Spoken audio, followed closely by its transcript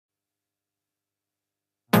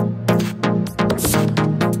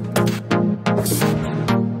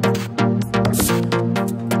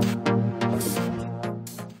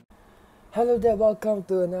Hello there, welcome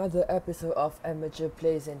to another episode of Amateur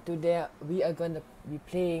Plays, and today we are gonna be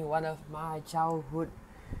playing one of my childhood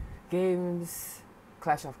games,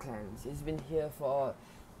 Clash of Clans. It's been here for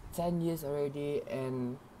 10 years already,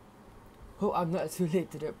 and hope I'm not too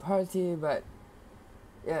late to the party, but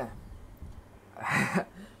yeah.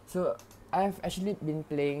 So I've actually been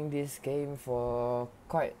playing this game for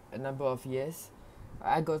quite a number of years.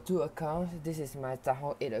 I got two accounts. This is my Town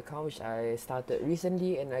Hall 8 account, which I started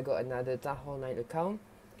recently, and I got another Town Hall 9 account.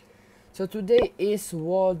 So today is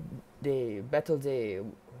War Day, Battle Day.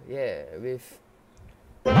 Yeah, with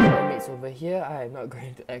my mates over here. I am not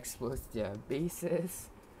going to expose their bases.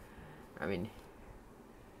 I mean,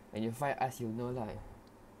 when you fight us, you'll know like.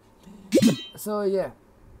 So yeah,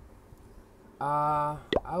 I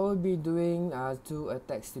will be doing 2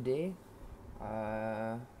 attacks today.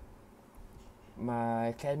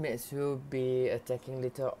 My clanmates will be attacking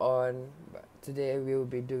later on, but today we will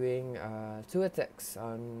be doing 2 attacks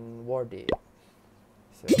on War Day.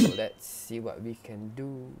 So let's see what we can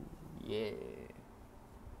do. Yeah.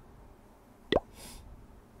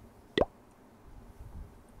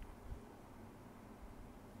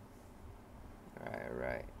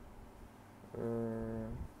 Alright.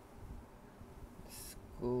 Let's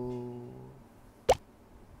go.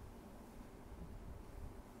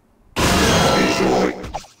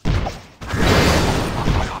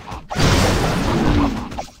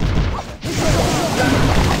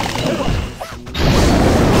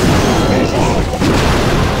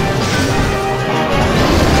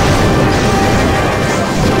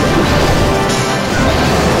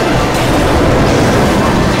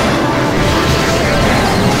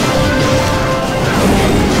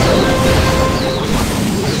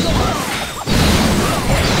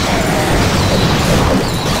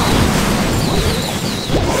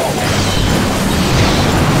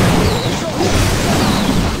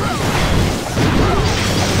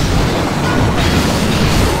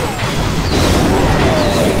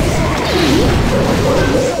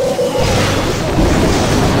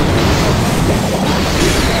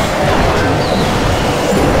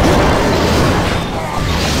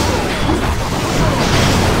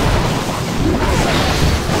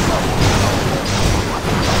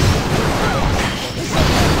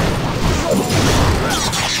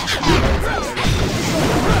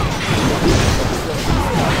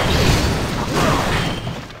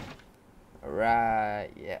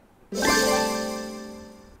 Yeah.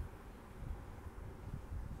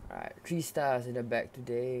 Alright, 3 stars in the back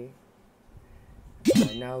today.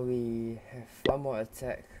 Now we have one more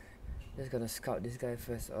attack. Just gonna scout this guy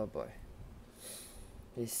first. Oh boy.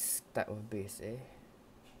 This type of base, eh?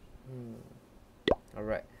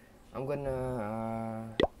 Alright. I'm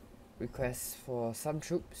gonna request for some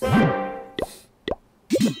troops.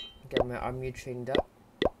 Get my army trained up.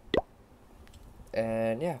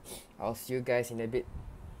 And yeah, I'll see you guys in a bit.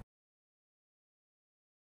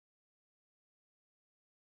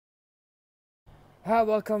 Hi,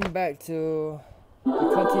 welcome back to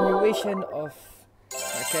the continuation of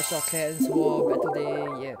my Clash of Clans War Battle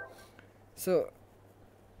Day. Yeah. So,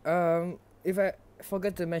 if I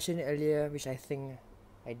forgot to mention it earlier, which I think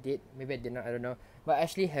I did, maybe I did not, I don't know. But I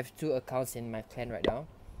actually have 2 accounts in my clan right now.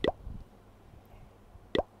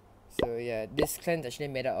 So yeah, this clan is actually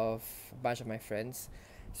made up of a bunch of my friends.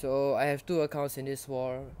 So I have 2 accounts in this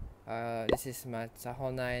war. This is my Town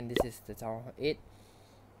Hall 9, this is the Town Hall 8.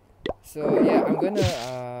 So yeah, I'm gonna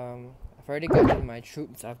I've already gotten my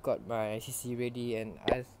troops, I've got my CC ready, and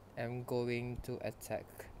I am going to attack.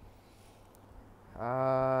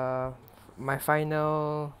 My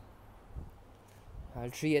final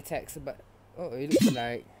 3 attacks, but oh, it looks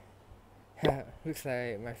like looks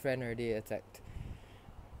like my friend already attacked.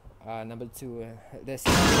 Number 2. That's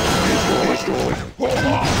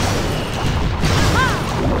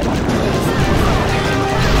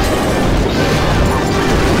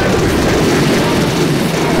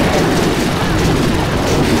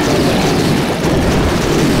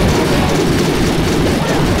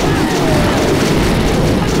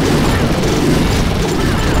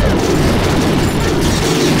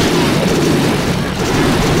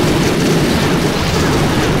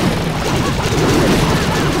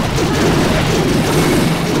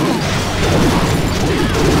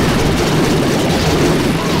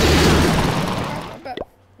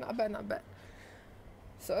not bad.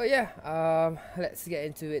 So yeah, let's get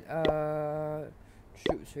into it.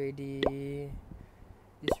 Troops ready,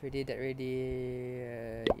 this ready, that ready.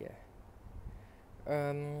 Yeah.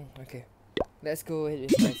 Okay, let's go ahead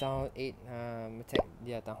with my Town Hall 8. Attack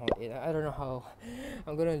Town Hall 8. I don't know how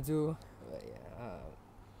I'm gonna do, but yeah,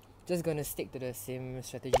 just gonna stick to the same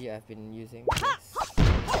strategy I've been using.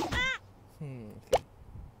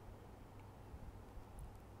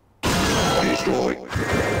 Destroy.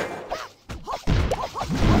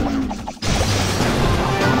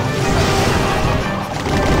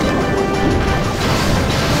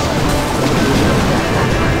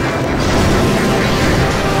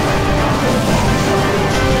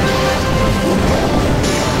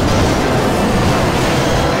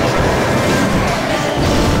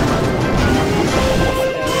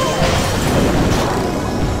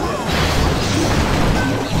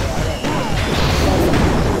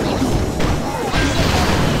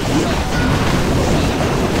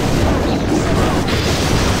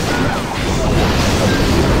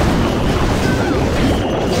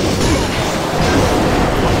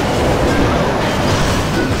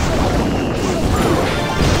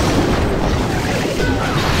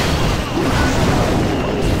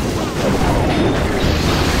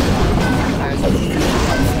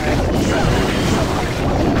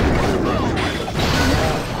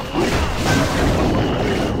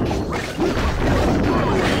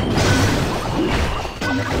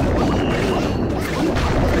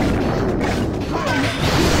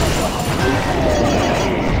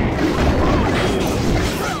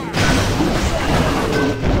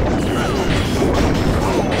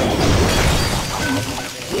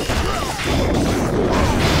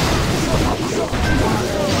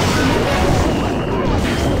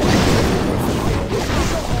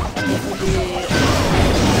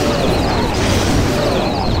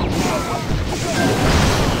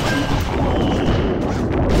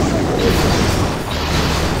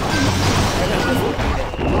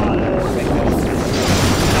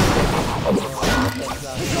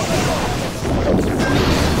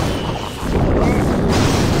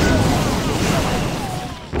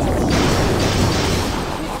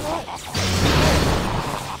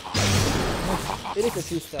 It is a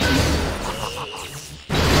 3-star.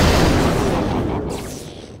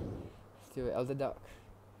 Still Elder Duck.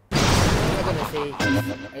 I'm not gonna say his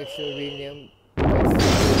actual real name.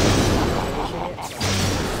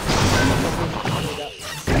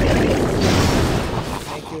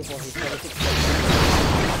 Thank you for his 26.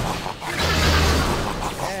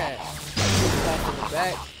 Yeah. 2 stars in the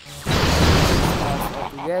back. 2 stars all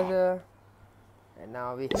together. And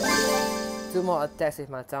now we have 2 more attacks with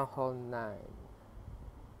my Town Hall 9.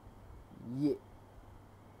 Yeah.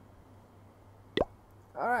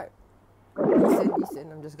 Alright.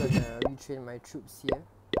 Decent. I'm just gonna retrain my troops here.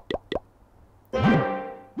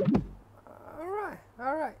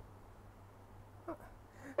 Alright.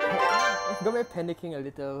 Got me panicking a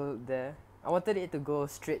little there. I wanted it to go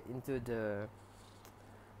straight into the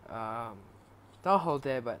Town Hall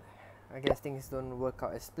there, but I guess things don't work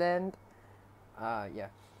out as planned. Yeah.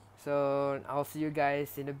 So I'll see you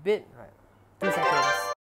guys in a bit. Right. 2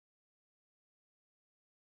 seconds.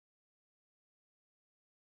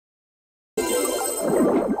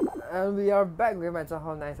 And we are back with my Town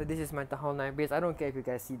Hall 9. So this is my Town Hall 9 base. I don't care if you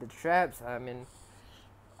guys see the traps. I mean,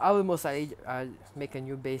 I will most likely make a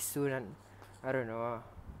new base soon, and I don't know.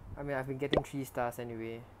 I mean, I've been getting 3 stars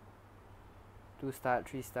anyway. 2 star,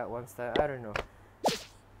 3 star, 1 star. I don't know.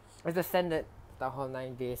 It's the standard Town Hall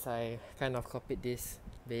 9 base. I kind of copied this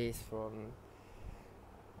base from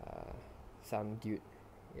some dude.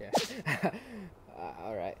 Yeah.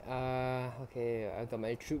 Alright. Okay. I got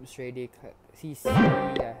my troops ready. CC. I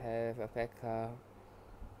have a P.E.K.K.A.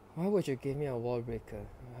 Why would you give me a wall breaker?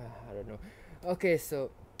 I don't know. Okay,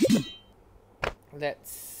 so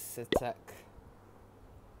let's attack.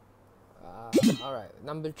 Alright,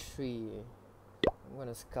 number 3. I'm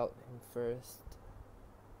gonna scout him first.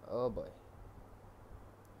 Oh boy.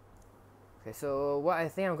 Okay, so what I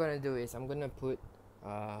think I'm gonna do is I'm gonna put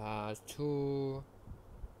 2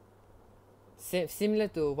 similar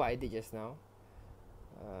to what I did just now.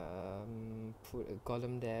 Put a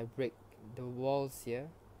golem there, break the walls here.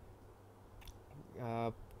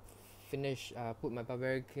 Finish. Put my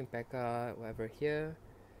barbarian king P.E.K.K.A. whatever here.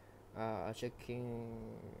 Archer king.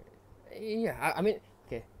 Yeah, I mean,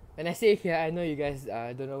 okay. When I say here, I know you guys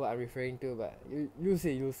don't know what I'm referring to, but you'll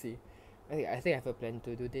see. I think I have a plan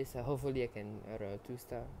to do this. Hopefully I can 2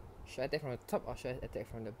 star. Should I attack from the top or should I attack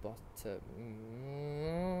from the bottom?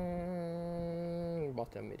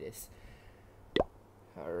 Bottom it is.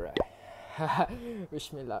 Alright.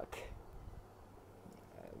 Wish me luck.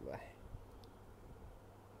 Bye.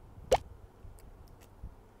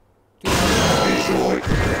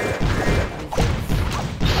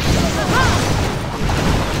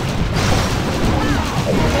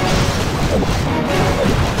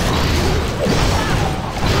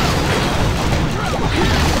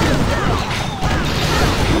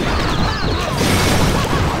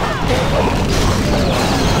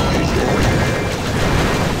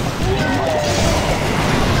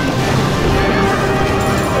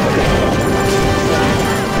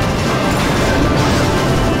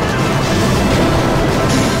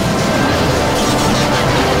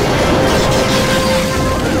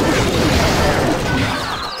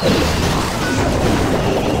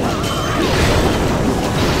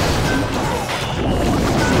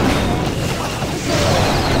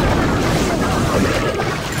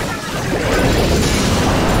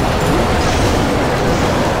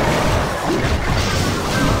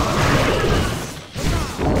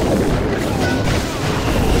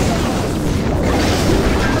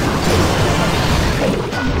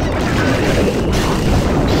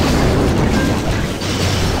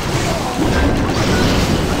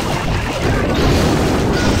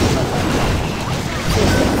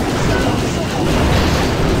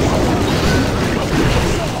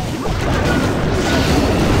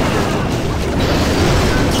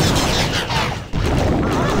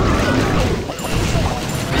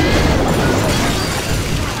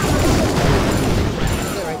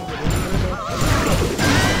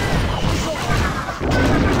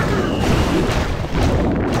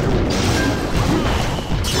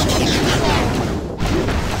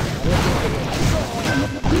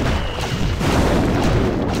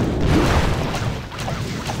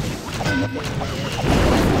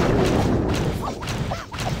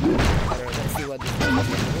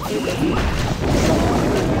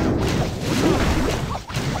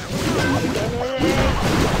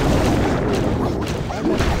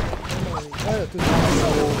 to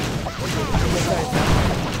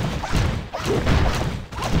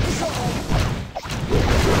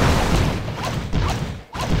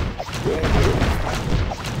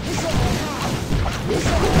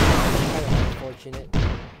unfortunate.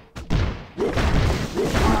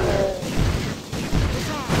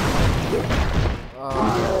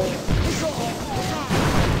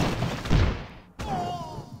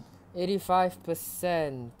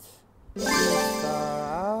 85%.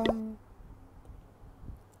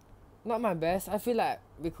 Not my best. I feel like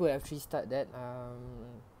we could have restarted that.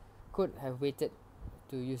 Could have waited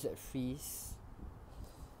to use that freeze.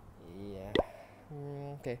 Yeah.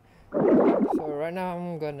 Okay. So right now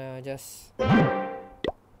I'm gonna just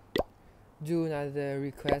do another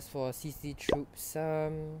request for CC troops. Yeah.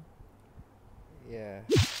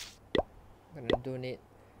 I'm gonna donate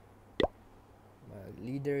my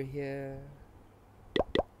leader here.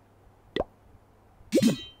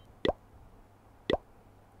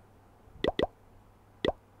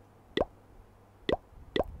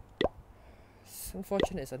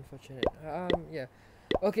 It's unfortunate. Yeah.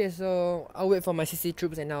 Okay, so I'll wait for my CC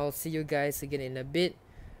troops and I'll see you guys again in a bit.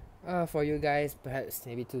 For you guys, perhaps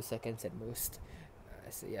maybe 2 seconds at most.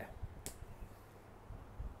 So yeah.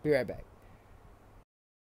 Be right back.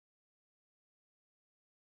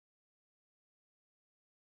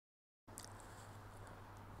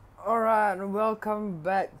 Alright, welcome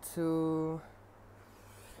back to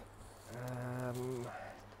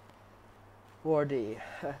War Day.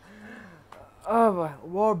 Oh,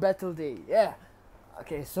 War Battle Day, yeah.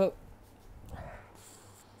 Okay, so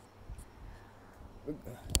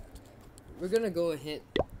we're gonna go ahead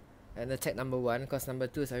and attack number 1 because number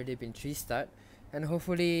 2 has already been 3-starred. And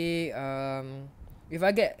hopefully, if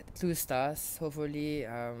I get 2 stars, hopefully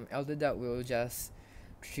Elder Duck will just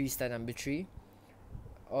 3-star number 3.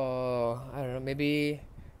 Or I don't know, maybe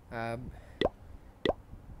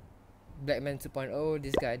Blackman 2.0,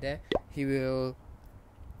 this guy there, he will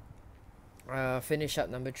finish up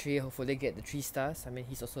number 3, hopefully get the 3 stars. I mean,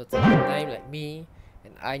 he's also a 9 like me,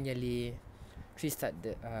 and I nearly 3-starred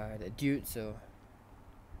the dude, so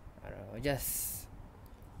I don't know, just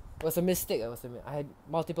was a mistake. I had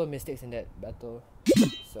multiple mistakes in that battle,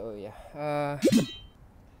 so yeah,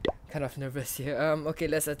 kind of nervous here. Okay,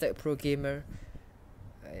 let's attack Pro Gamer.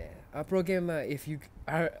 Yeah. Pro Gamer, if you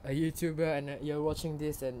are a YouTuber and you're watching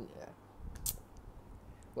this, and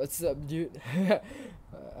what's up, dude?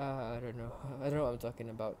 I don't know what I'm talking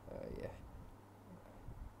about. Yeah.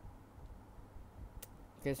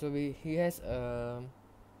 Okay, so he has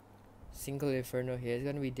single Inferno here. It's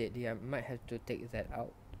gonna be deadly. I might have to take that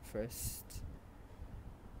out first.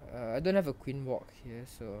 I don't have a Queen Walk here,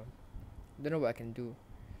 so I don't know what I can do.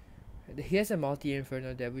 He has a multi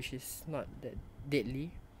Inferno there, which is not that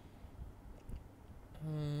deadly.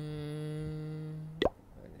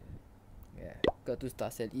 Yeah, got 2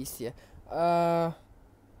 stars at least. Yeah.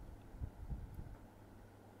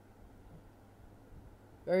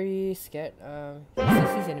 Very scared.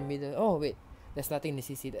 CC's in the middle. Oh wait, there's nothing in the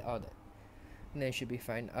CC. That then it should be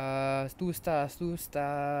fine. 2 stars.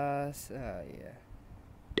 Yeah.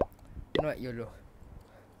 Not YOLO.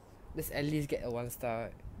 Let's at least get a 1 star.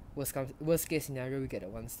 Worst case scenario, we get a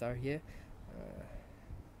 1 star here.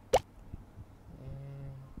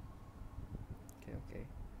 Okay.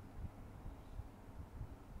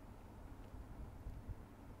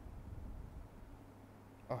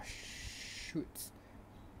 Oh shoot!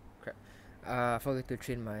 Crap. I forgot to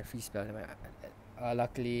train my free spell.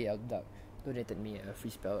 Luckily, Elduck donated me a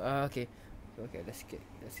free spell. Okay. Let's get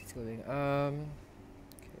going.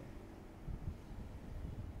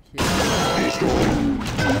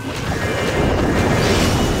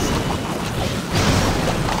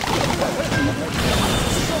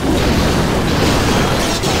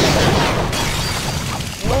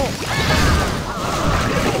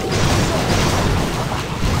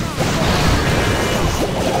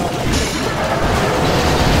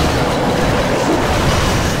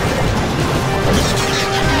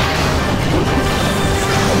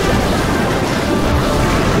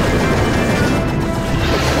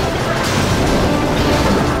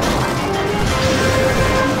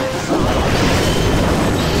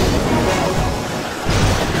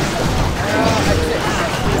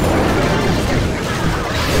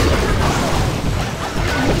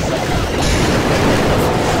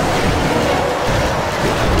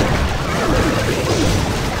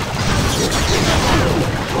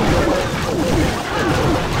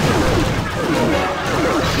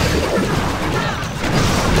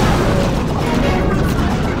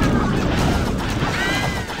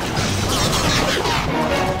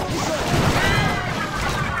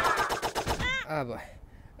 Okay.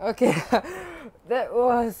 Okay. That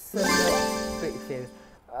was such a big fail.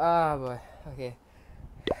 Ah boy. Okay.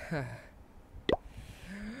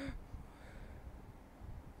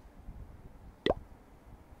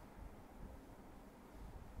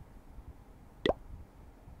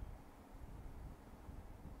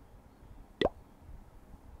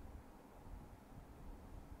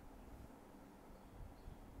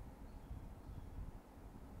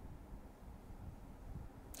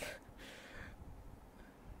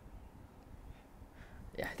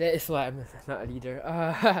 Yeah, that is why I'm not a leader.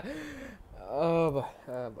 Oh boy.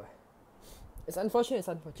 Oh boy. It's unfortunate. It's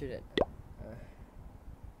unfortunate.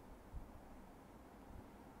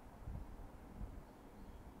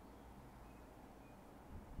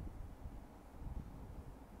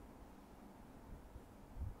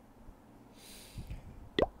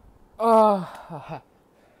 Oh.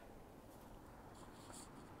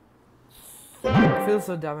 I feel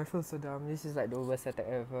so dumb. I feel so dumb. This is like the worst attack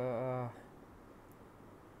ever.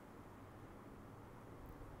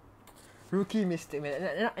 Rookie mistake,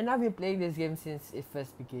 man. And I've been playing this game since it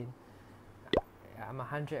first began. I'm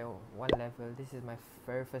 101 level. This is my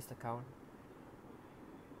very first account.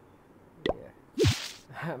 Yeah.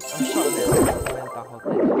 I'm shocked that I went Tahoe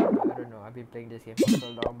 10. I don't know. I've been playing this game for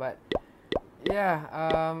so long, but yeah.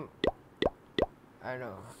 I don't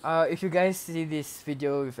know. If you guys see this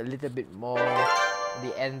video with a little bit more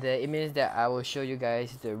the end there, it means that I will show you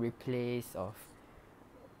guys the replays of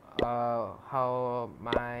how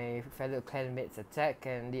my fellow clanmates attack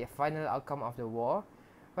and the final outcome of the war.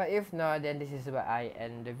 But if not, then this is where I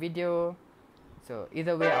end the video. So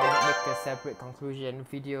either way, I'll make a separate conclusion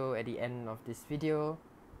video at the end of this video.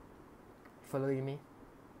 Following me?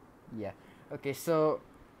 Yeah. Okay, so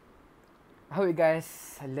I hope you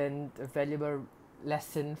guys learned a valuable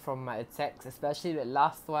lesson from my attacks, especially the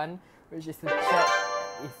last one, which is to check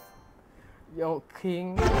if your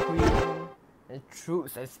king, queen, and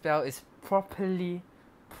troops and spell is properly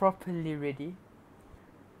ready.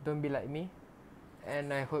 Don't be like me.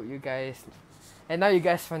 And I hope you guys, and now you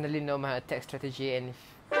guys finally know my attack strategy, and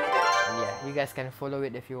yeah, you guys can follow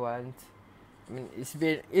it if you want. I mean,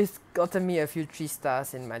 it's gotten me a few 3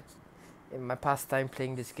 stars in my past time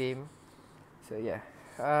playing this game. So yeah,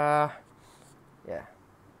 yeah.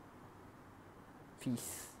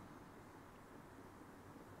 Peace.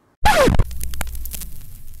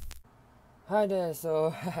 Hi there.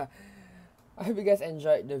 So I hope you guys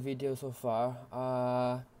enjoyed the video so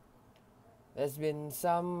far. There's been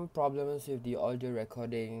some problems with the audio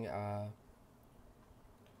recording.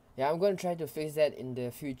 Yeah, I'm gonna try to fix that in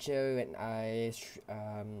the future when I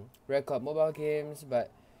record mobile games.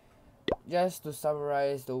 But just to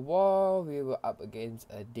summarize the war, we were up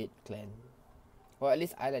against a dead clan. Or at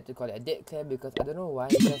least I like to call it a dead clan because I don't know why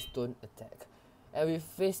they just don't attack. And we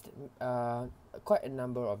faced quite a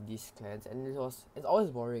number of these clans, and it's always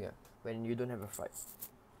boring when you don't have a fight.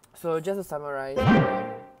 So just to summarize,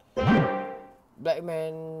 Black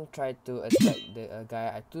Man tried to attack the guy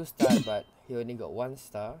at 2 star, but he only got 1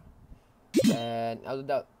 star. And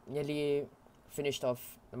Aldoubt nearly finished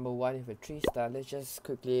off number 1 with a 3 star. Let's just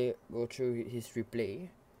quickly go through his replay.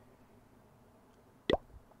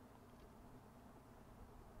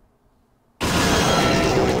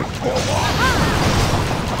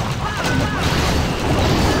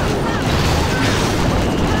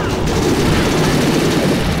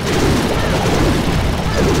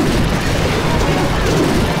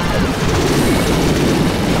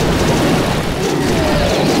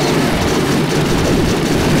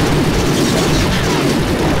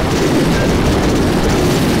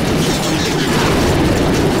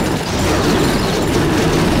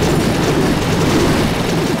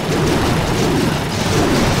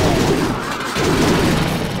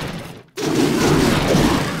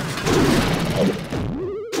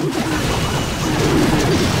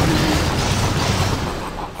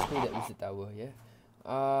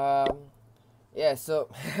 Yeah, so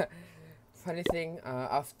funny thing,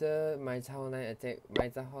 after my Tahoe 9 attack, my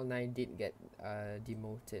Tahoe 9 did get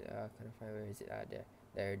demoted. Can't find where is it?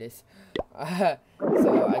 There it is.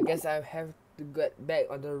 So I guess I have to get back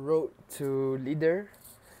on the road to leader.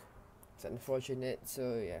 It's unfortunate.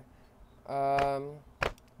 So yeah,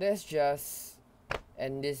 let's just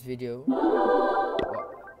end this video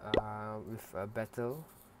with a battle.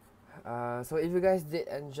 So if you guys did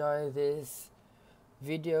enjoy this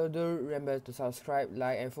video, do remember to subscribe,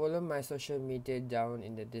 like, and follow my social media down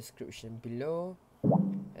in the description below.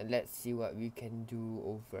 And let's see what we can do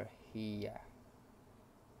over here.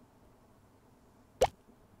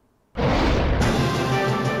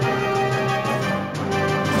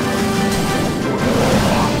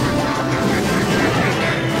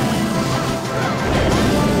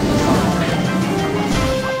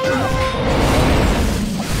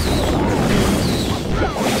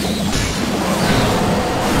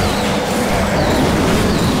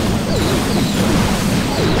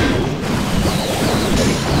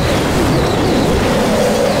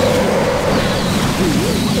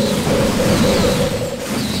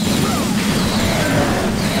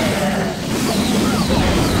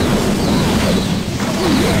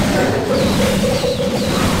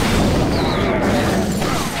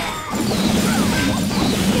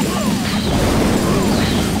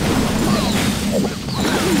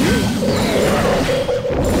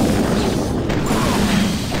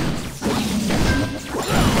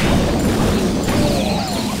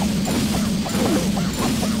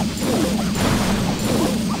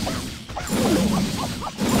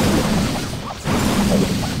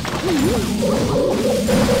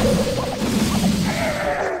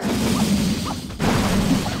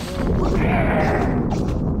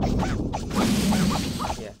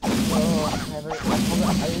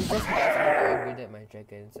 My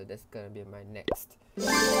dragon, so that's gonna be my next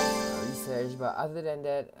research. But other than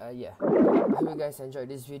that, yeah, I hope you guys enjoyed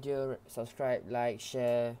this video. Subscribe, like,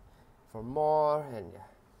 share for more, and yeah,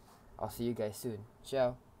 I'll see you guys soon.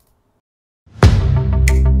 Ciao.